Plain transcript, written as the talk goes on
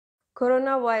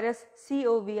corona virus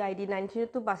COVID-19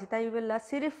 তো বাসিতাই বেলা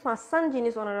সিরিফ ফাঁসান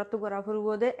জিনিস ওনারা তো গড়া ফুরব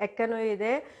দে একখান ওই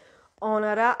দে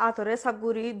ওনারা আতরে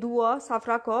সাবগুড়ি দুয়া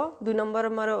সাফরাক 2 নম্বর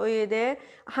মারে ওই দে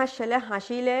হাসলে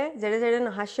হাসিলে জেড়ে জেড়ে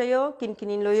না হাসাইও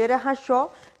কিনকিনি লইয়েরে হাসো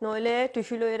নইলে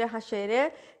টুসু লইয়েরে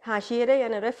হাসিয়েরে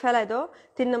এনারে ফেলাই দো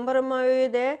 3 নম্বর মারে ওই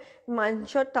দে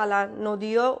মানুষের তালা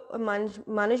নদীও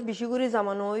মানুষ বেশি করে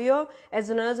জামানো হইও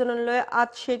এজনের লয়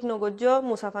আত শেখ নগর্য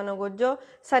মুসাফা নগর্য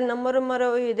 4 নম্বর মারে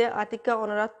ওই দে আতিকা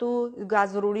ওনারা তো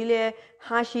গাছ রুড়িলে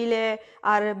হাসিলে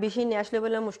আর বেশি নিয়ে আসলে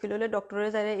বলে মুশকিল হলে ডক্টরে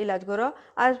যাই ইলাজ করো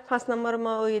আর 5 নম্বর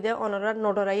মা ওই দে ওনারা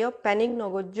নডরাইও প্যানিক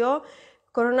নগর্য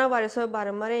করোনা ভাইরাসের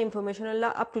বারম্বার ইনফরমেশন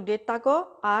আপ টু ডেট থাকো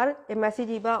আর মেসেজ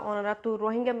ইবা ওনারা তো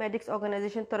রোহিঙ্গা মেডিক্স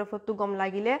অর্গানাইজেশন তরফ তো গম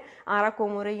লাগিলে আরা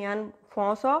কোমরে ইয়ান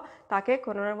ফস তাকে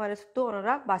করোনা ভাইরাস তো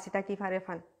ওনারা বাঁচি থাকি ফারে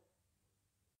ফান